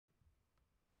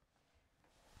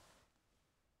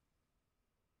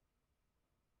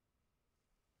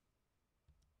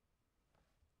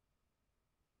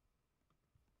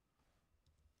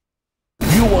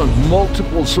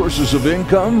multiple sources of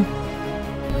income?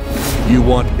 You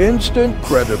want instant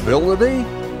credibility?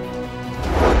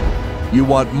 You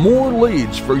want more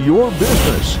leads for your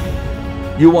business?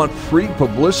 You want free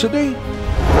publicity?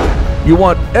 You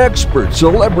want expert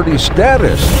celebrity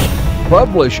status?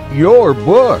 Publish your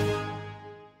book.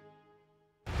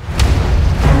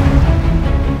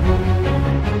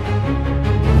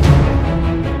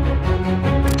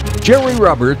 Gerry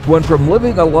Roberts went from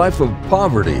living a life of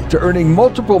poverty to earning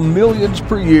multiple millions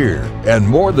per year and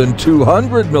more than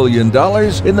 $200 million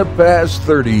in the past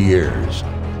 30 years.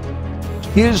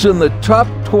 He is in the top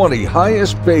 20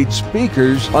 highest paid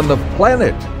speakers on the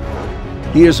planet.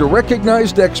 He is a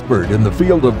recognized expert in the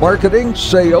field of marketing,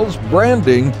 sales,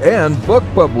 branding, and book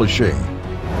publishing.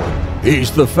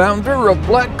 He's the founder of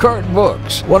Black Card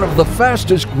Books, one of the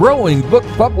fastest growing book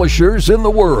publishers in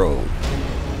the world.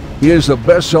 He is a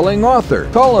best-selling author,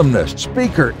 columnist,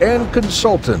 speaker, and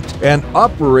consultant, and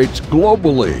operates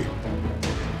globally.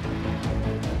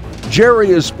 Gerry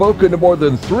has spoken to more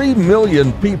than 3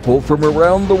 million people from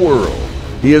around the world.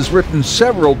 He has written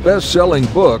several best-selling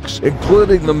books,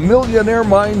 including The Millionaire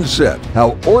Mindset: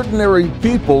 How Ordinary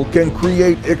People Can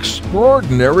Create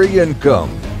Extraordinary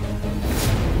Income.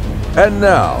 And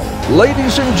now,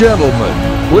 ladies and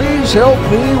gentlemen, please help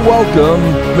me welcome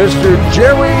Mr.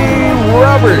 Gerry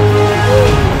Roberts.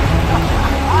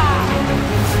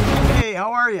 Hey,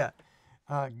 how are you?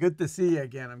 Good to see you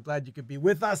again. I'm glad you could be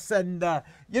with us. And,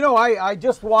 I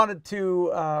just wanted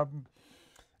to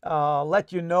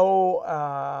let you know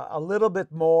a little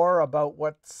bit more about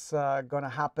what's going to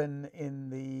happen in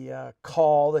the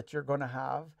call that you're going to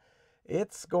have.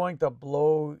 It's going to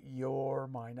blow your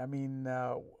mind. I mean,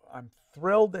 I'm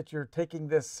thrilled that you're taking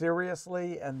this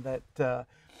seriously, and that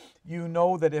you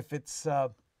know that if it's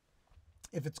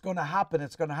going to happen,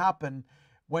 it's going to happen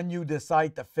when you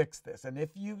decide to fix this. And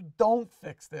if you don't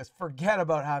fix this, forget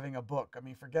about having a book. I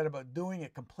mean, forget about doing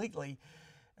it completely.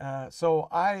 So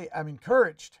I am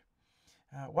encouraged.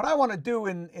 What I want to do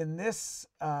in this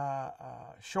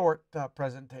short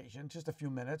presentation, just a few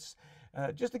minutes,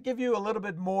 just to give you a little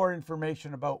bit more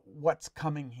information about what's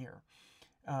coming here,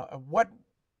 what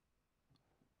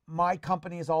my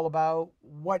company is all about,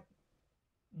 what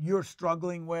you're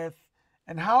struggling with,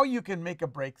 and how you can make a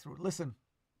breakthrough. Listen,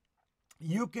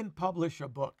 you can publish a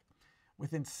book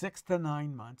within 6 to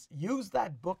 9 months. Use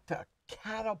that book to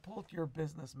catapult your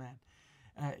business, man,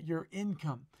 your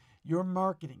income, your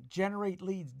marketing, generate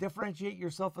leads, differentiate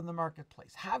yourself in the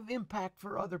marketplace, have impact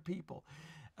for other people,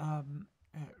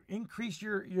 increase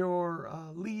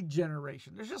your lead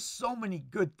generation. There's just so many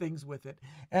good things with it.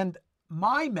 And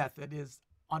my method is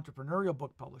entrepreneurial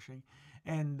book publishing.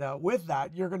 And with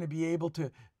that, you're going to be able to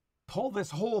pull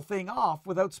this whole thing off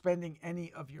without spending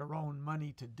any of your own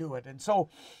money to do it. And so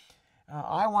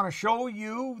I want to show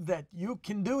you that you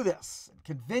can do this, and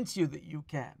convince you that you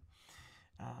can,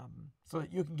 so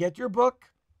that you can get your book.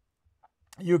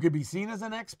 You could be seen as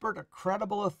an expert, a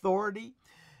credible authority.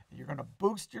 You're going to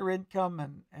boost your income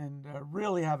and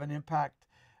really have an impact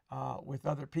with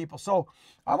other people. So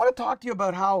I want to talk to you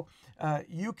about how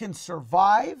you can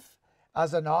survive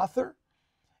as an author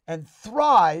and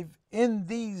thrive in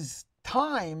these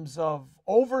times of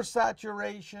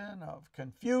oversaturation, of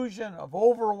confusion, of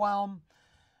overwhelm.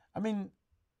 I mean,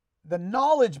 the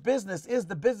knowledge business is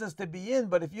the business to be in,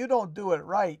 but if you don't do it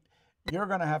right, you're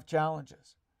going to have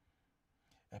challenges.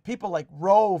 People like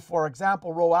Ro, for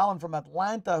example, Ro Allen from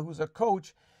Atlanta, who's a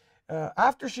coach,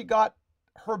 after she got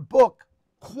her book,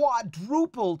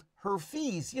 quadrupled her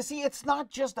fees. You see, it's not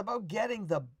just about getting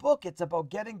the book, it's about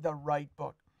getting the right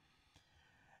book.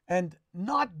 And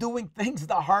not doing things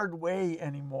the hard way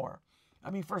anymore. I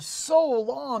mean, for so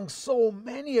long, so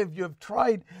many of you have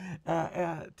tried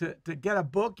to get a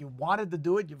book. You wanted to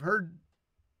do it. You've heard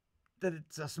that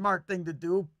it's a smart thing to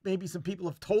do. Maybe some people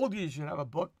have told you should have a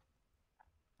book.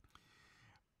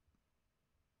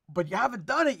 But you haven't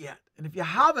done it yet. And if you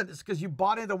haven't, it's because you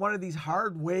bought into one of these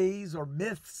hard ways or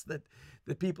myths that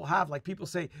people have. Like people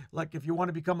say, like if you want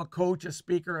to become a coach, a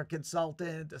speaker, a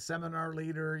consultant, a seminar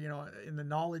leader, in the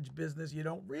knowledge business, you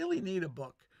don't really need a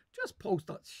book. Just post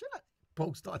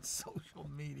on social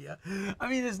media. I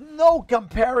mean, there's no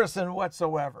comparison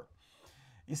whatsoever.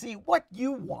 You see, what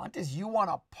you want is you want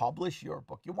to publish your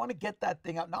book. You want to get that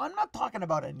thing out. Now, I'm not talking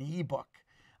about an ebook.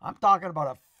 I'm talking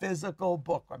about a physical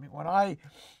book. I mean,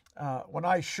 when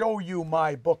I show you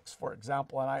my books, for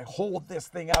example, and I hold this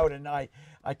thing out and I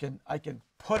can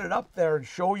put it up there and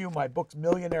show you my books,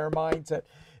 Millionaire Mindset,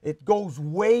 it goes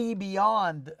way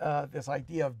beyond this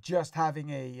idea of just having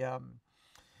an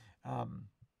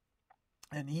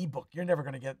ebook. You're never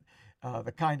going to get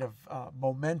the kind of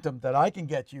momentum that I can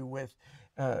get you with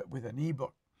with an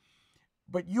ebook.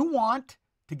 But you want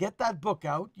to get that book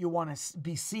out. You want to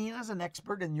be seen as an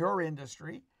expert in your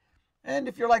industry. And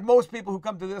if you're like most people who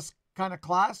come to this kind of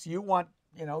class, you want,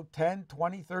 you know, $10,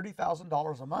 $20,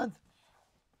 $30,000 a month.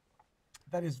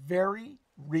 That is very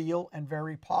real and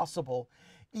very possible,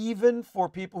 even for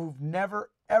people who've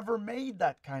never, ever made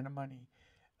that kind of money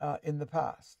in the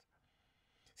past.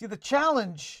 See, the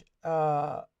challenge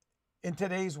in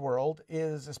today's world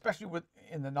is, especially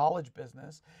in the knowledge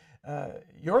business,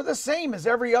 you're the same as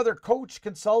every other coach,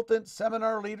 consultant,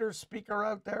 seminar leader, speaker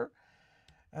out there.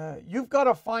 You've got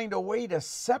to find a way to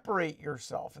separate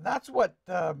yourself. And that's what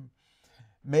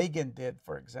Megan did,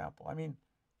 for example. I mean,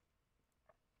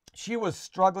 she was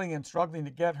struggling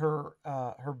to get her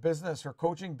business, her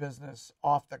coaching business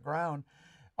off the ground,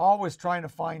 always trying to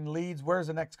find leads. Where's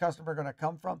the next customer going to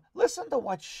come from? Listen to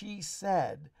what she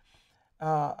said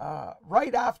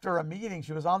right after a meeting.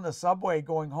 She was on the subway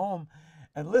going home,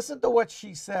 and listen to what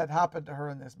she said happened to her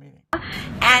in this meeting.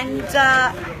 And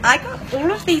I got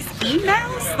all of these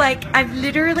emails. Like, I've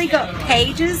literally got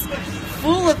pages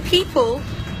full of people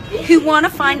who want to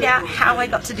find out how I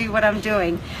got to do what I'm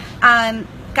doing.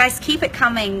 Guys, keep it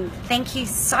coming. Thank you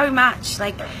so much.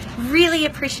 Like, really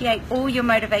appreciate all your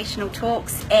motivational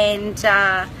talks. And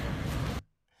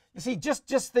you see,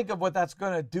 just think of what that's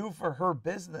going to do for her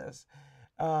business.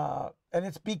 And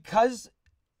it's because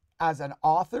as an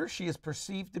author, she is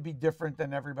perceived to be different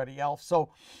than everybody else.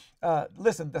 So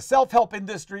listen, the self-help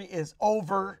industry is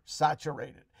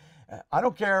oversaturated. I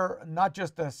don't care, not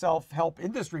just the self-help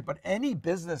industry, but any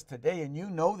business today, and you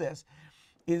know this,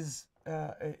 is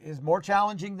more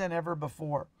challenging than ever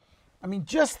before. I mean,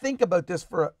 just think about this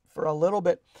for a little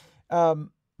bit.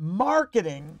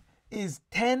 Marketing is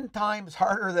 10 times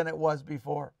harder than it was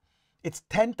before. It's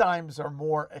 10 times or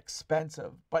more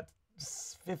expensive, but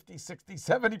 50, 60,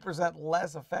 70%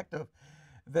 less effective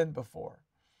than before.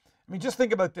 I mean, just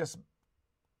think about this.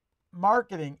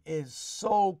 Marketing is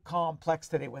so complex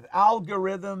today with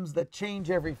algorithms that change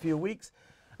every few weeks.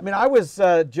 I mean, I was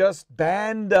just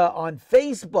banned on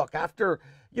Facebook after,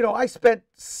 you know, I spent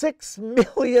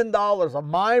 $6 million of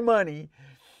my money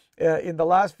in the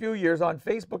last few years on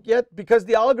Facebook, yet because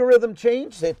the algorithm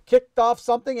changed, it kicked off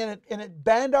something and it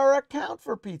banned our account,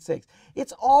 for Pete's sakes.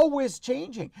 It's always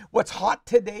changing. What's hot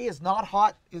today is not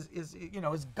hot,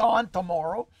 is gone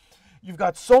tomorrow. You've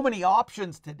got so many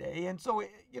options today. And so,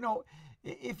 you know,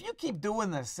 if you keep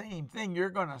doing the same thing, you're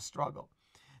going to struggle.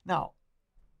 Now,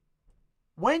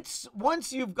 once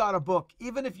you've got a book,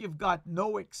 even if you've got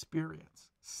no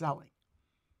experience selling,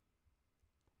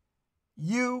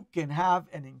 you can have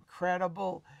an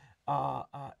incredible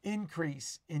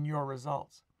increase in your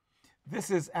results. This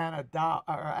is Anna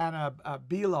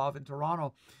Belov in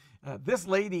Toronto. This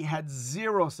lady had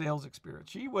zero sales experience.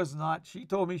 She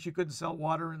told me she couldn't sell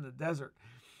water in the desert.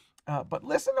 But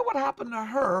listen to what happened to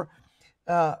her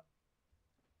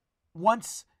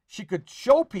once she could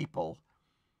show people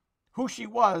who she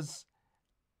was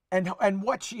and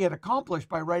what she had accomplished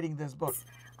by writing this book.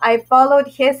 I followed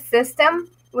his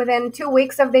system. Within 2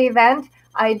 weeks of the event,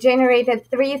 I generated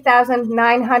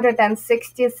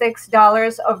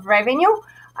 $3,966 of revenue.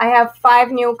 I have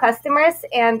 5 new customers,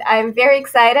 and I'm very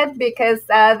excited because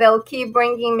they'll keep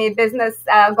bringing me business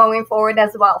going forward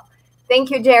as well.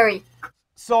 Thank you, Gerry.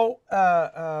 So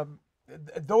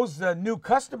those new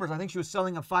customers, I think she was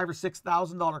selling a $5,000 or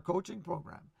 $6,000 coaching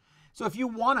program. So if you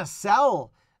want to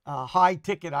sell high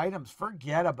ticket items,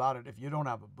 forget about it if you don't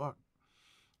have a book.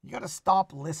 You got to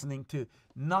stop listening to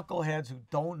knuckleheads who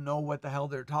don't know what the hell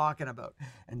they're talking about.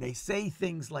 And they say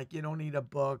things like, you don't need a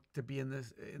book to be in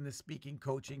the speaking,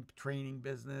 coaching, training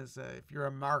business. If you're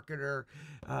a marketer,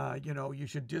 you know, you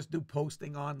should just do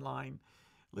posting online.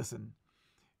 Listen,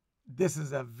 this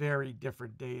is a very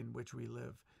different day in which we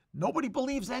live. Nobody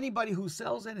believes anybody who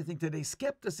sells anything today.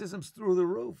 Skepticism's through the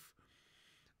roof.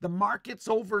 The market's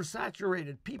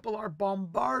oversaturated. People are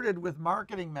bombarded with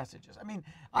marketing messages. I mean,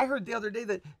 I heard the other day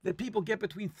that people get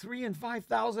between 3,000 and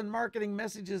 5,000 marketing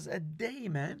messages a day,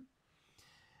 man.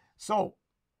 So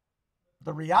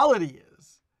the reality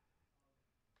is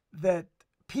that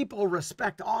people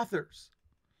respect authors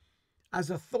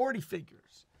as authority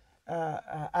figures,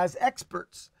 as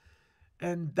experts.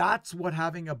 And that's what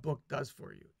having a book does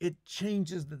for you. It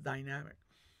changes the dynamic.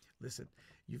 Listen,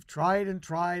 you've tried and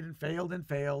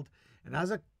failed.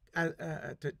 And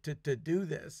to do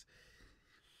this,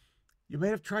 you may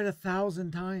have tried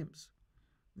 1,000 times.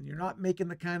 And you're not making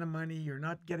the kind of money. You're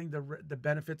not getting the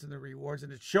benefits and the rewards.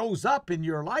 And it shows up in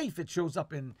your life. It shows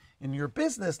up in your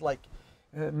business, like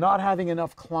not having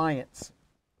enough clients.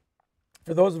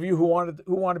 For those of you who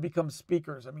want to become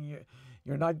speakers, I mean,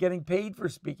 You're not getting paid for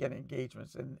speaking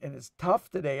engagements. And it's tough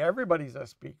today. Everybody's a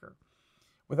speaker.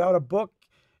 Without a book,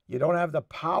 you don't have the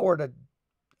power to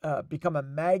become a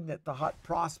magnet to hot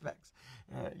prospects.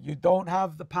 You don't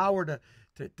have the power to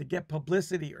get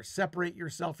publicity or separate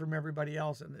yourself from everybody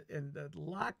else, and the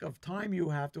lack of time you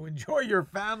have to enjoy your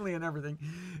family and everything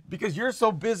because you're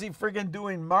so busy friggin'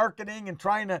 doing marketing and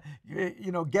trying to,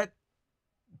 get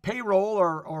payroll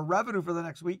or revenue for the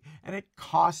next week, and it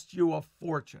costs you a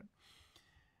fortune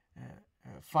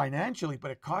financially, but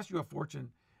it costs you a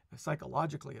fortune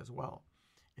psychologically as well.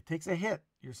 It takes a hit,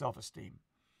 your self-esteem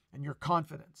and your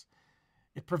confidence.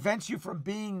 It prevents you from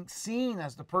being seen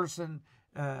as the person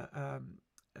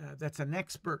that's an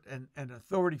expert and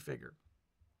authority figure.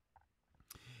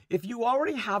 If you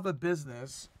already have a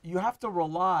business, you have to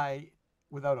rely,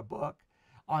 without a book,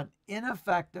 on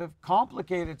ineffective,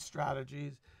 complicated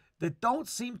strategies that don't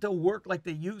seem to work like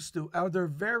they used to, or they're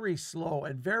very slow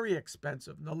and very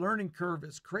expensive. And the learning curve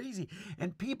is crazy.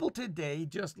 And people today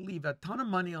just leave a ton of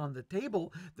money on the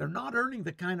table. They're not earning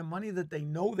the kind of money that they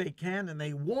know they can and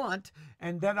they want,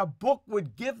 and then a book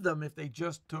would give them if they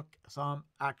just took some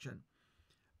action.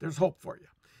 There's hope for you.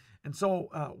 And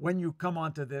so when you come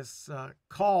onto this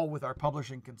call with our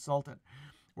publishing consultant,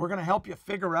 we're going to help you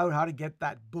figure out how to get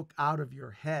that book out of your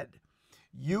head.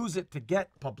 Use it to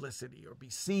get publicity or be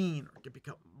seen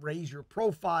or raise your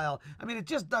profile. I mean, it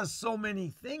just does so many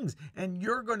things, and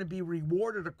you're going to be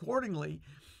rewarded accordingly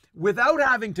without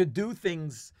having to do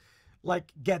things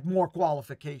like get more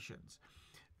qualifications,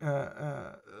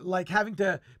 like having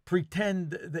to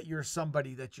pretend that you're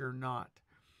somebody that you're not,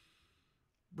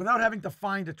 without having to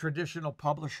find a traditional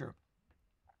publisher.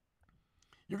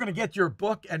 You're going to get your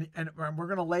book, and we're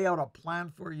going to lay out a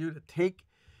plan for you to take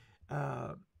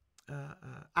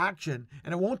action,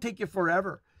 and it won't take you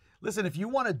forever. Listen, if you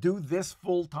want to do this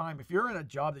full time, if you're in a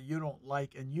job that you don't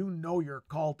like and you know you're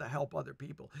called to help other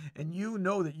people and you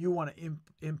know that you want to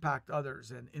impact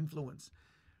others and influence,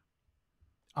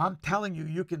 I'm telling you,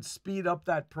 you can speed up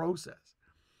that process.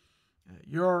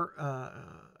 You're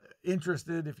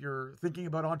interested, if you're thinking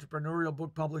about entrepreneurial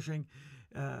book publishing,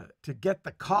 to get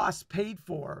the costs paid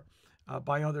for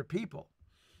by other people.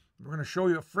 We're going to show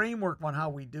you a framework on how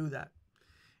we do that.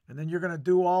 And then you're going to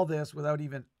do all this without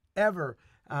even ever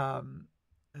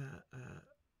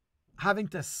having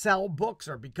to sell books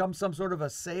or become some sort of a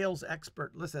sales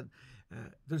expert. Listen,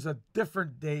 there's a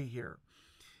different day here.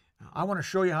 I want to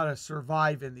show you how to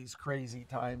survive in these crazy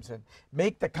times and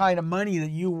make the kind of money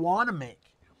that you want to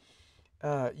make.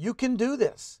 You can do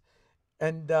this.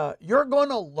 And you're going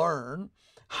to learn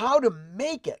how to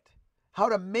make it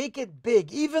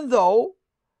big, even though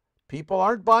people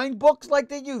aren't buying books like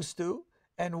they used to.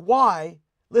 And why,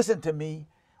 listen to me,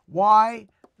 why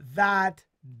that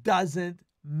doesn't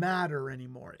matter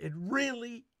anymore. It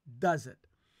really doesn't.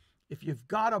 If you've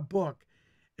got a book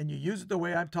and you use it the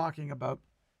way I'm talking about,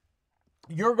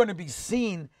 you're going to be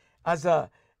seen as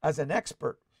an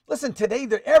expert. Listen, today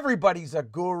everybody's a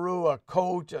guru, a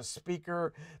coach, a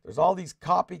speaker. There's all these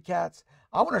copycats.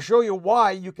 I want to show you why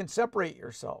you can separate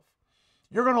yourself.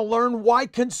 You're going to learn why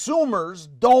consumers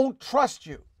don't trust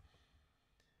you.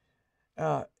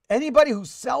 Anybody who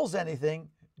sells anything,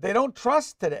 they don't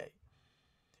trust today.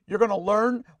 You're going to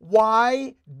learn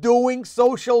why doing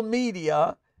social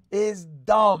media is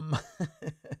dumb.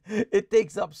 It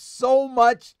takes up so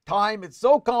much time. It's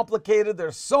so complicated.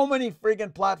 There's so many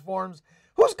friggin' platforms.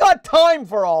 Who's got time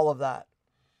for all of that?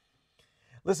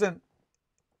 Listen,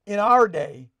 in our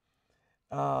day,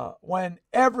 when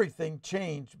everything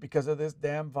changed because of this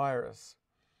damn virus,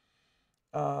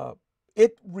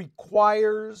 it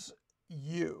requires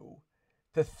you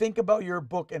to think about your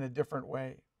book in a different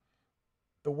way.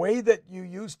 The way that you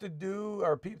used to do,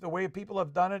 or the way people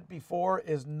have done it before,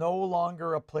 is no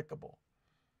longer applicable.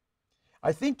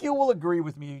 I think you will agree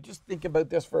with me. Just think about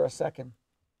this for a second.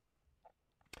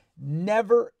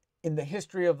 Never in the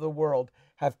history of the world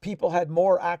have people had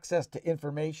more access to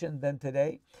information than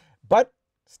today. But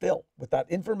still, with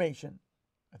that information,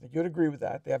 I think you'd agree with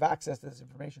that. They have access to this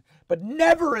information. But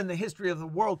never in the history of the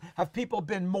world have people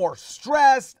been more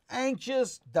stressed,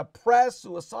 anxious, depressed,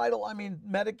 suicidal,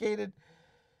 medicated.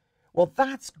 Well,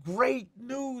 that's great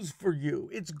news for you.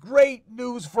 It's great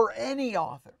news for any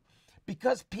author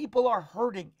because people are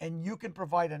hurting and you can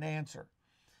provide an answer.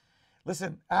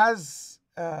 Listen, as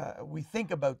we think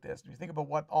about this, we think about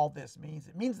what all this means.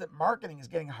 It means that marketing is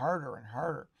getting harder and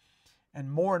harder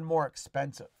and more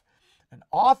expensive. And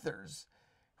authors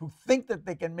who think that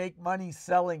they can make money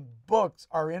selling books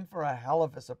are in for a hell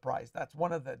of a surprise. That's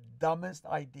one of the dumbest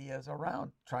ideas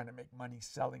around, trying to make money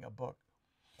selling a book.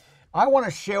 I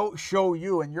want to show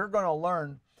you, and you're going to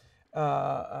learn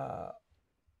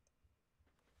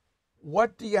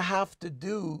what do you have to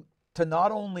do to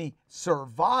not only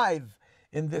survive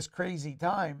in this crazy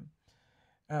time,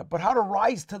 but how to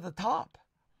rise to the top.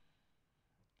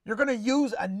 You're going to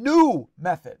use a new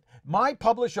method. My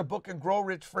Publish a Book and Grow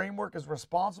Rich framework is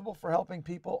responsible for helping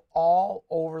people all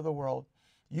over the world.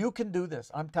 You can do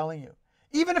this, I'm telling you.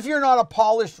 Even if you're not a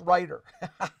polished writer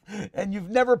and you've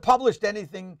never published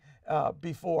anything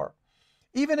before.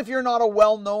 Even if you're not a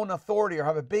well-known authority or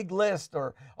have a big list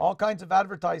or all kinds of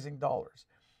advertising dollars.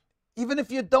 Even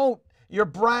if you don't, you're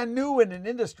brand new in an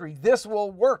industry, this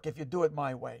will work if you do it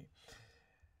my way.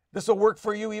 This will work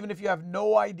for you even if you have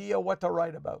no idea what to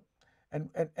write about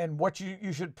and what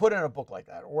you should put in a book like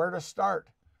that, or where to start,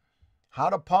 how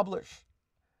to publish.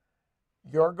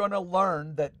 You're going to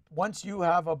learn that once you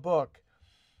have a book,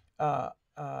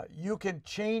 you can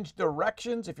change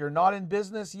directions if you're not in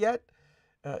business yet.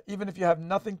 Even if you have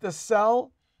nothing to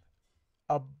sell,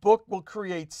 a book will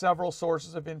create several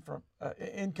sources of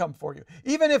income for you.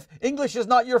 Even if English is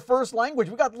not your first language.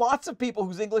 We've got lots of people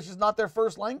whose English is not their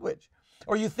first language.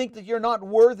 Or you think that you're not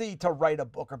worthy to write a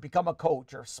book or become a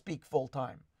coach or speak full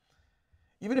time.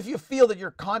 Even if you feel that your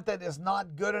content is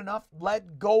not good enough,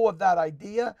 let go of that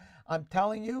idea. I'm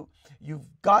telling you, you've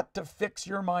got to fix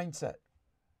your mindset.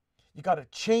 You got to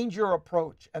change your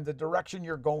approach and the direction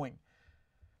you're going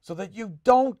so that you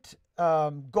don't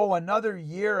go another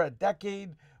year, a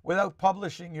decade without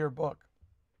publishing your book.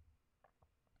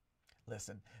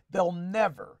 Listen, there'll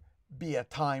never be a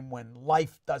time when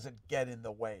life doesn't get in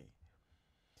the way.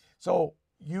 So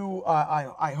you,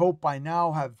 I hope by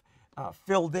now have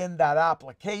filled in that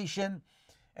application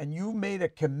and you made a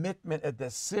commitment, a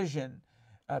decision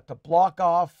to block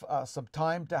off some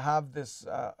time to have this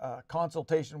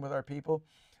consultation with our people.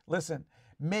 Listen,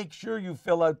 make sure you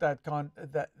fill out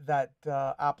that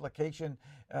application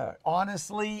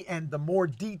honestly, and the more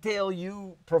detail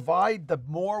you provide, the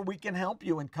more we can help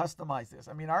you and customize this.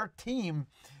 I mean, our team,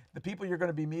 the people you're going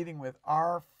to be meeting with,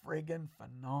 are friggin'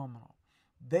 phenomenal.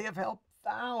 They have helped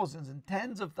thousands and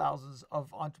tens of thousands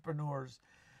of entrepreneurs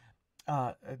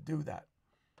do that.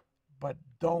 But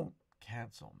don't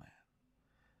cancel, man.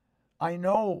 I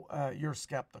know you're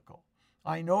skeptical.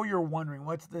 I know you're wondering,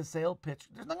 what's the sales pitch?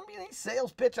 There's not going to be any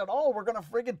sales pitch at all. We're going to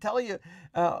friggin' tell you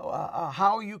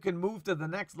how you can move to the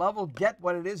next level, get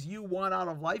what it is you want out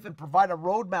of life, and provide a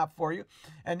roadmap for you.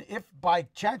 And if by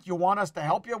chance you want us to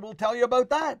help you, we'll tell you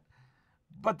about that.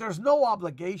 But there's no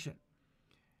obligation.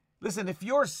 Listen, if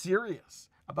you're serious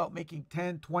about making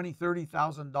 $10,000, $20,000,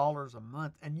 $30,000 a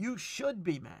month, and you should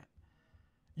be, man,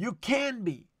 you can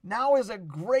be. Now is a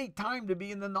great time to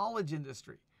be in the knowledge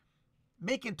industry.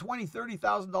 Making $20,000,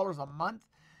 $30,000 a month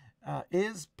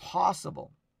is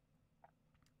possible,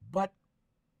 but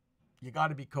you got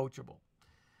to be coachable.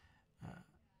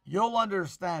 You'll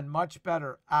understand much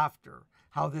better after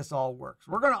how this all works.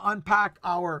 We're going to unpack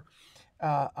our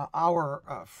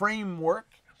framework,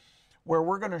 where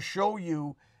we're going to show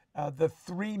you the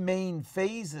three main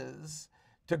phases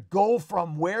to go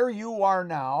from where you are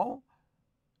now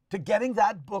to getting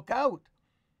that book out.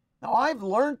 Now, I've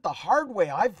learned the hard way.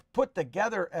 I've put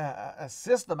together a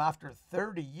system after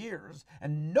 30 years,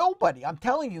 and nobody, I'm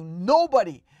telling you,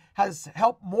 nobody has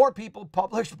helped more people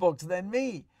publish books than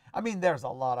me. I mean, there's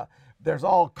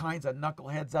all kinds of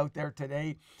knuckleheads out there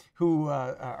today who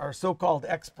are so-called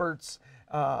experts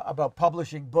about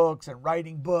publishing books and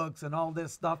writing books and all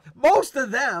this stuff. Most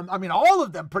of them, I mean, all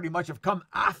of them pretty much have come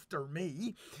after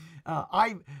me.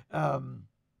 I'm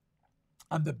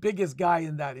the biggest guy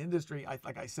in that industry.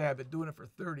 Like I say, I've been doing it for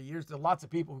 30 years. There are lots of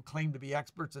people who claim to be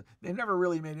experts, and they've never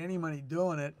really made any money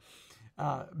doing it.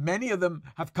 Many of them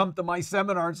have come to my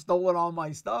seminar and stolen all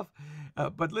my stuff.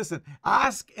 But listen,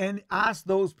 ask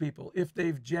those people if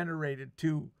they've generated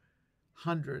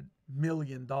 $200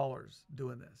 million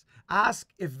doing this. Ask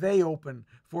if they open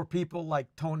for people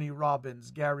like Tony Robbins,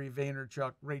 Gary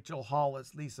Vaynerchuk, Rachel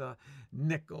Hollis, Lisa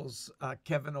Nichols,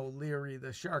 Kevin O'Leary,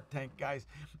 the Shark Tank guys.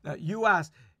 You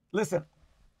ask. Listen,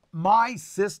 my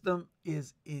system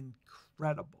is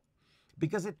incredible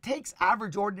because it takes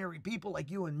average, ordinary people like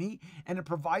you and me, and it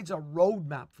provides a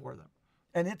roadmap for them.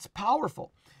 And it's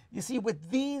powerful. You see,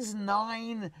 with these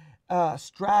 9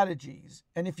 strategies,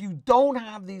 and if you don't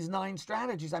have these 9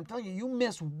 strategies, I'm telling you, you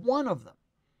miss one of them,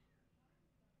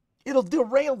 it'll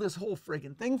derail this whole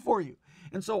friggin' thing for you.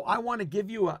 And so I want to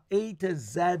give you a A to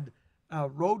Z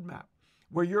roadmap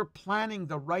where you're planning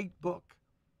the right book.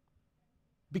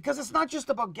 Because it's not just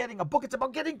about getting a book, it's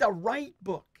about getting the right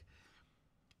book.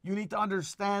 You need to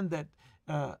understand that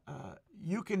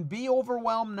you can be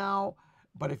overwhelmed now,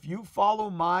 but if you follow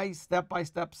my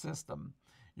step-by-step system,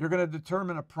 You're going to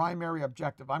determine a primary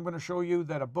objective. I'm going to show you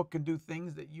that a book can do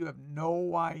things that you have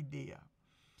no idea.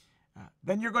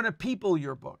 Then you're going to people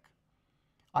your book.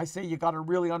 I say you got to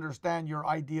really understand your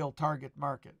ideal target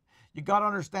market. You got to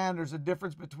understand there's a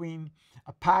difference between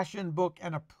a passion book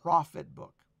and a profit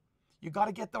book. You got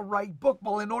to get the right book.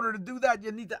 Well, in order to do that,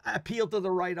 you need to appeal to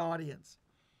the right audience.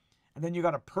 And then you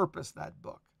got to purpose that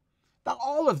book. Now,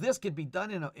 all of this could be done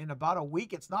in about a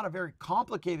week. It's not a very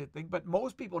complicated thing, but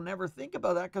most people never think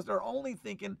about that because they're only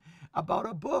thinking about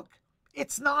a book.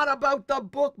 It's not about the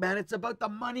book, man. It's about the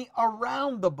money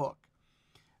around the book.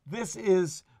 This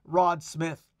is Rod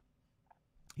Smith.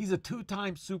 He's a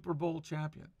 2-time Super Bowl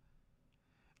champion.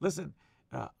 Listen,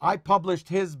 I published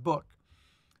his book,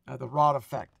 The Rod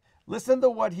Effect. Listen to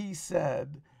what he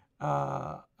said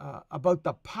about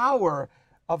the power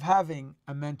of having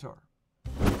a mentor.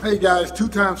 Hey guys,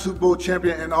 2-time Super Bowl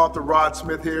champion and author Rod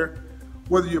Smith here.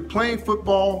 Whether you're playing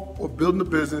football or building a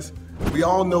business, we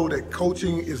all know that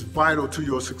coaching is vital to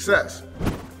your success.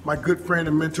 My good friend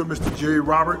and mentor, Mr. Gerry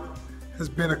Robert, has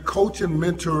been a coach and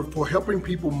mentor for helping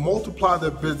people multiply their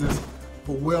business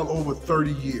for well over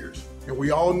 30 years. And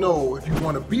we all know if you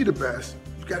want to be the best,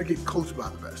 you've got to get coached by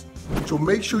the best. So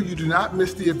make sure you do not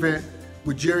miss the event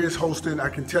with Gerry is hosting. I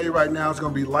can tell you right now, it's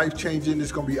going to be life-changing.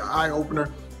 It's going to be an eye-opener.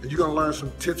 And you're going to learn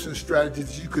some tips and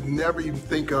strategies you could never even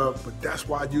think of, but that's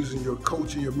why using your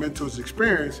coach and your mentor's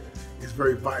experience is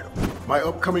very vital. My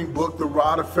upcoming book, The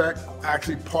Rod Effect, I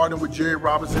actually partnered with Gerry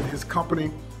Roberts and his company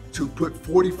to put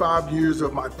 45 years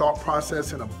of my thought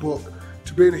process in a book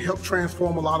to be able to help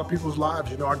transform a lot of people's lives.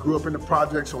 You know, I grew up in the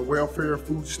projects on welfare,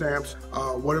 food stamps,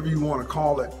 whatever you want to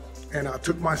call it. And I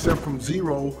took myself from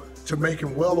zero to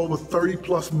making well over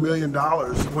 $30+ million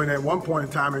when at one point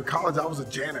in time in college, I was a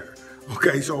janitor.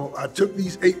 Okay, so I took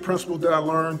these 8 principles that I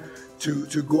learned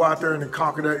to go out there and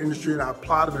conquer that industry, and I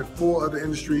applied them in 4 other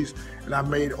industries, and I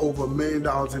made over $1 million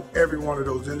in every one of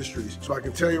those industries. So I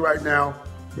can tell you right now,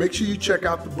 make sure you check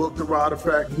out the book, The Rod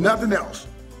Effect. Nothing else.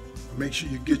 Make sure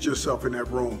you get yourself in that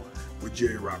room with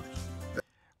Gerry Roberts.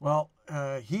 Well,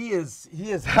 he is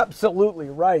absolutely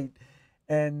right.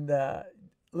 And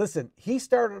listen, he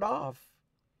started off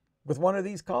with one of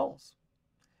these calls.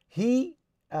 He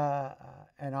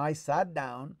and I sat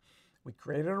down, we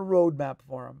created a roadmap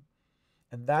for him,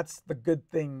 and that's the good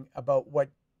thing about what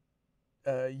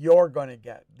you're going to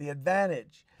get, the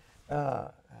advantage.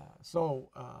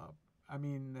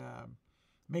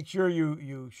 Make sure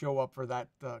you show up for that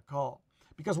call,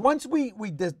 because once we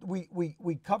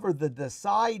cover the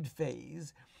decide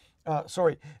phase,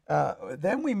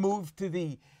 then we move to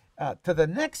the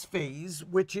next phase,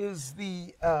 which is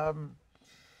the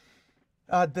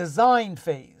design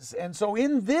phase. And so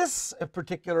in this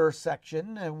particular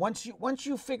section, once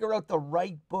you figure out the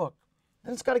right book,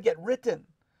 then it's got to get written.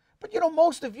 But you know,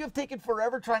 most of you have taken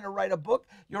forever trying to write a book.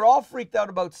 You're all freaked out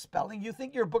about spelling. You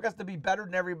think your book has to be better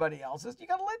than everybody else's. You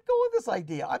got to let go of this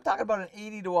idea. I'm talking about an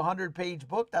 80 to 100 page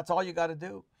book. That's all you got to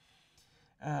do.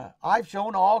 I've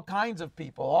shown all kinds of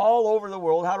people all over the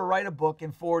world how to write a book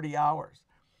in 40 hours.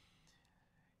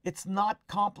 It's not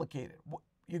complicated.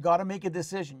 You got to make a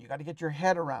decision. You got to get your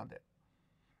head around it.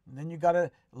 And then you got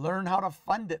to learn how to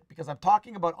fund it, because I'm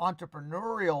talking about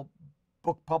entrepreneurial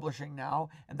book publishing now,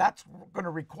 and that's going to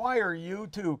require you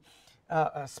to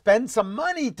spend some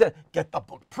money to get the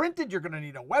book printed. You're going to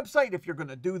need a website if you're going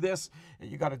to do this.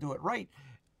 You got to do it right.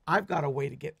 I've got a way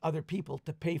to get other people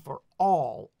to pay for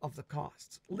all of the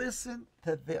costs. Listen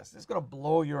to this. It's going to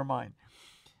blow your mind.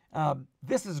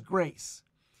 This is Grace.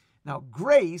 Now,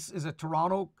 Grace is a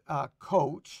Toronto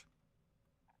coach.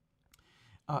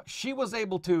 She was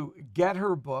able to get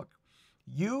her book,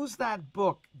 use that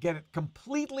book, get it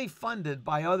completely funded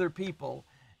by other people,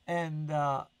 and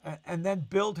then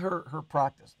build her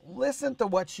practice. Listen to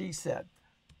what she said.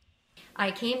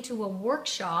 I came to a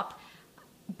workshop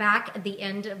back at the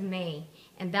end of May,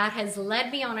 and that has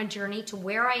led me on a journey to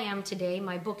where I am today.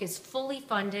 My book is fully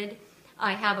funded.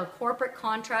 I have a corporate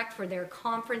contract for their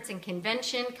conference and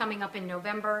convention coming up in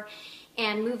November.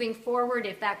 And moving forward,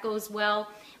 if that goes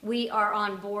well, we are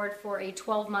on board for a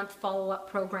 12-month follow-up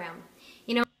program.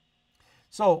 You know,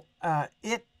 so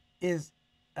it is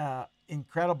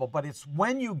incredible, but it's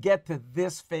when you get to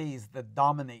this phase, the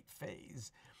dominate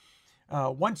phase,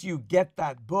 once you get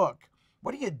that book,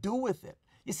 what do you do with it?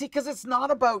 You see, because it's not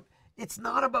about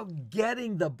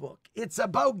getting the book. It's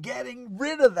about getting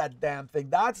rid of that damn thing.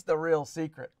 That's the real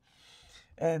secret.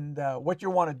 And what you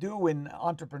want to do in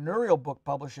entrepreneurial book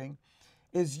publishing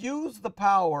is use the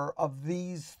power of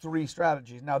these 3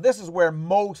 strategies. Now, this is where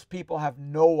most people have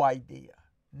no idea.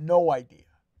 No idea.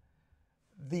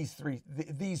 these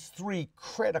three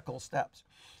critical steps.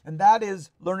 And that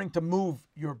is learning to move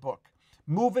your book.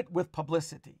 Move it with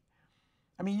publicity.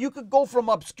 I mean, you could go from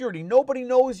obscurity. Nobody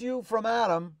knows you from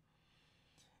Adam.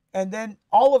 And then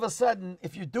all of a sudden,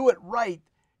 if you do it right,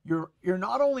 you're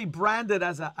not only branded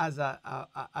as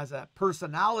a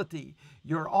personality,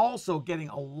 you're also getting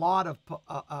a lot of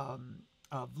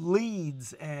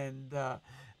leads and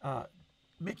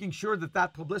making sure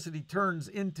that publicity turns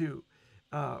into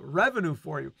revenue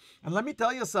for you. And let me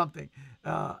tell you something.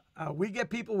 We get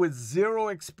people with zero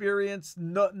experience,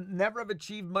 never have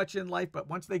achieved much in life, but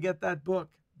once they get that book,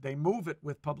 they move it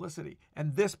with publicity.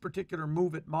 And this particular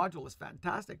Move It module is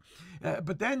fantastic.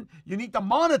 But then you need to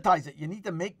monetize it. You need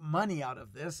to make money out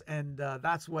of this. And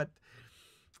that's what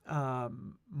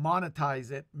monetize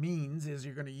it means, is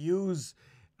you're going to use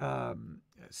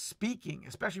speaking,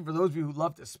 especially for those of you who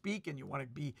love to speak and you want to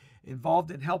be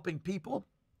involved in helping people.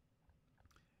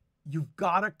 You've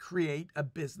got to create a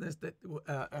business that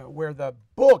where the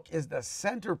book is the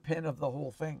center pin of the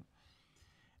whole thing.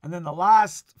 And then the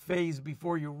last phase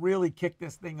before you really kick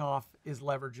this thing off is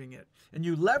leveraging it. And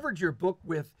you leverage your book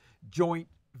with joint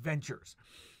ventures.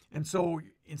 And so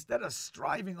instead of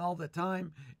striving all the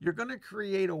time, you're going to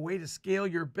create a way to scale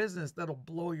your business that'll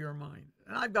blow your mind.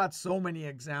 And I've got so many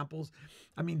examples.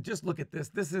 I mean, just look at this.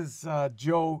 This is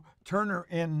Joe Turner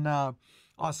in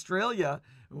Australia.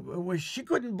 She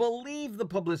couldn't believe the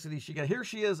publicity she got. Here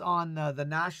she is on the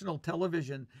national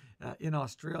television in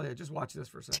Australia. Just watch this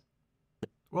for a second.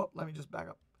 Well, let me just back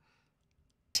up.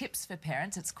 Tips for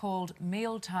parents. It's called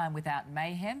Mealtime Without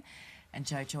Mayhem. And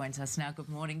Joe joins us now. Good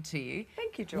morning to you.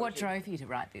 Thank you, Georgie. What drove you to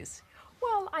write this?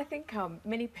 Well, I think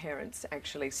many parents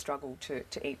actually struggle to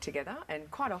eat together, and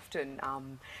quite often,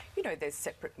 you know, there's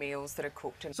separate meals that are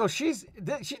cooked. And so she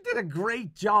did a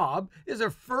great job. It's her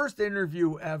first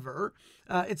interview ever.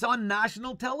 It's on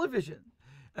national television.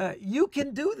 You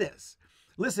can do this.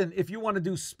 Listen, if you want to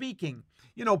do speaking,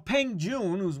 you know, Peng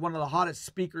Joon, who's one of the hottest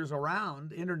speakers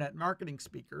around, internet marketing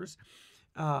speakers,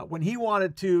 when he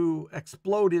wanted to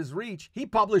explode his reach, he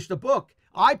published a book.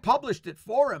 I published it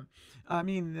for him. I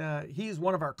mean, he's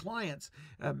one of our clients.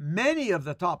 Many of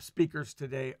the top speakers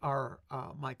today are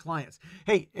my clients.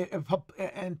 Hey,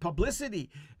 and publicity.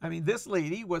 I mean, this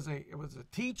lady was a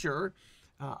teacher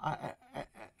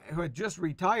who had just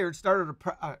retired, started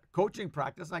a coaching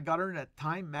practice, and I got her in a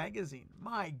Time magazine.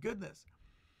 My goodness.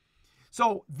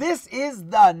 So this is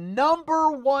the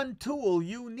 #1 tool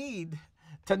you need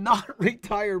to not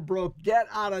retire broke, get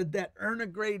out of debt, earn a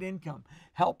great income.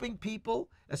 Helping people,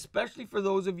 especially for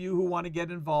those of you who want to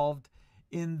get involved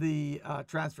in the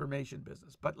transformation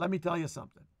business. But let me tell you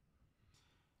something.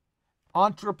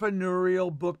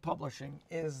 Entrepreneurial book publishing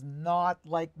is not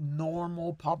like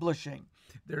normal publishing.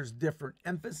 There's different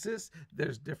emphasis,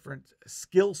 there's different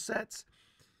skill sets,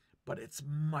 but it's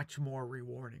much more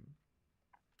rewarding.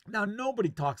 Now, nobody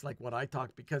talks like what I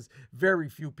talk because very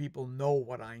few people know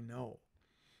what I know.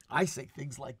 I say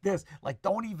things like this, like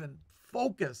don't even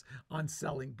focus on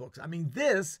selling books. I mean,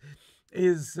 this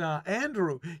is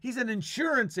Andrew. He's an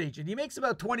insurance agent. He makes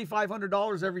about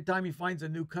 $2,500 every time he finds a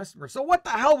new customer. So what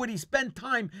the hell would he spend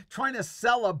time trying to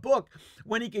sell a book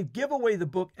when he could give away the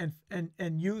book and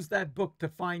use that book to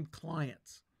find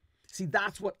clients? See,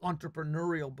 that's what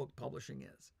entrepreneurial book publishing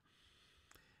is.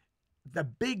 The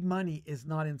big money is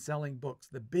not in selling books.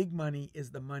 The big money is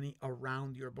the money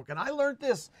around your book. And I learned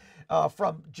this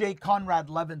from J. Conrad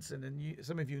Levinson, and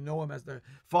some of you know him as the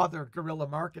father of guerrilla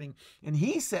marketing. And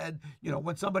he said, you know,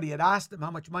 when somebody had asked him how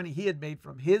much money he had made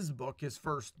from his book, his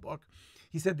first book,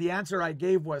 he said, the answer I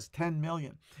gave was 10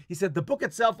 million. He said, the book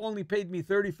itself only paid me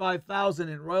 35,000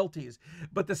 in royalties,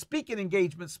 but the speaking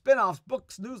engagements, spin-offs,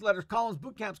 books, newsletters, columns,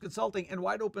 boot camps, consulting, and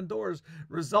wide open doors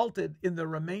resulted in the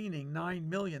remaining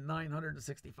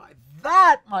 9,965,000.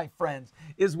 That, my friends,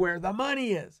 is where the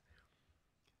money is.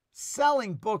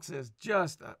 Selling books is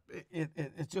just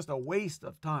it's just a waste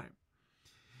of time.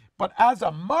 But as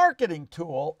a marketing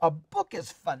tool, a book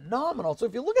is phenomenal. So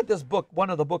if you look at this book, one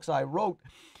of the books I wrote,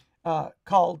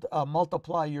 called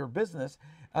Multiply Your Business.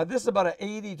 This is about an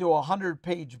 80 to 100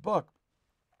 page book.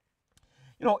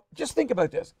 You know, just think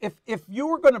about this. If you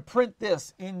were going to print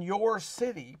this in your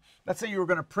city, let's say you were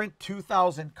going to print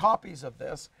 2,000 copies of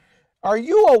this, are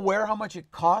you aware how much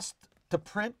it costs to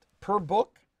print per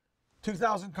book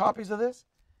 2,000 copies of this?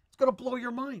 It's going to blow your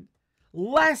mind.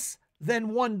 Less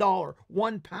than $1,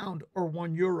 £1, or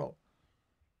 €1.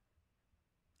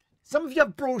 Some of you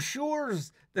have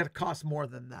brochures that cost more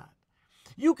than that.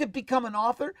 You could become an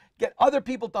author, get other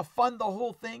people to fund the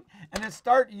whole thing, and then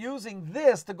start using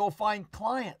this to go find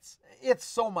clients. It's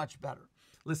so much better.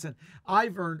 Listen,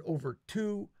 I've earned over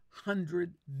 $2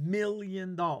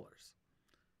 million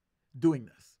doing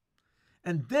this.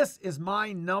 And this is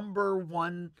my number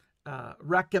one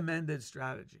recommended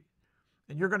strategy.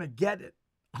 And you're going to get it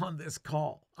on this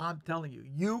call. I'm telling you,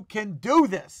 you can do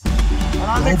this. And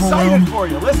I'm excited for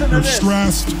you. Listen to this. You're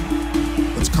stressed.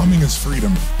 What's coming is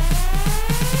freedom.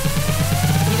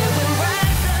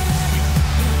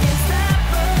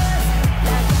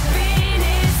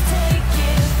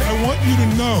 I want you to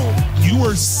know you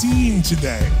are seen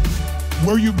today.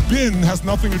 Where you've been has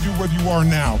nothing to do with where you are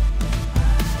now.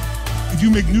 If you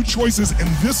make new choices in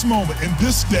this moment, in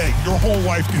this day, your whole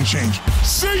life can change.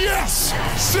 Say yes!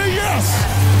 Say yes!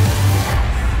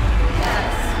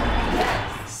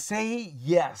 Say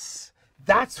yes.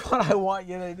 That's what I want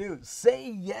you to do.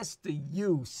 Say yes to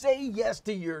you. Say yes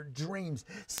to your dreams.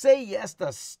 Say yes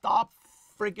to stop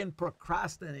freaking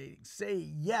procrastinating.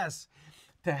 Say yes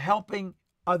to helping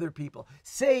other people.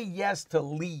 Say yes to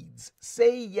leads.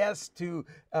 Say yes to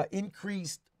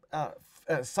increased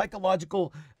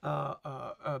psychological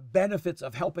benefits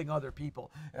of helping other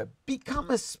people. Become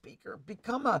a speaker.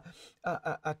 Become a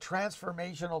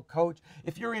transformational coach.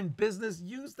 If you're in business,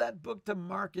 use that book to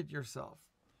market yourself.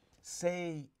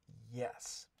 Say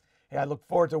yes. Hey, I look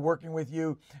forward to working with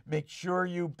you. Make sure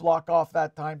you block off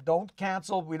that time. Don't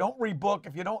cancel. We don't rebook.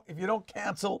 If you don't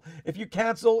cancel, if you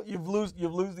cancel, you lose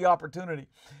the opportunity.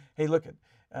 Hey, look,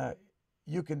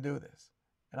 you can do this,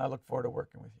 and I look forward to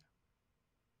working with you.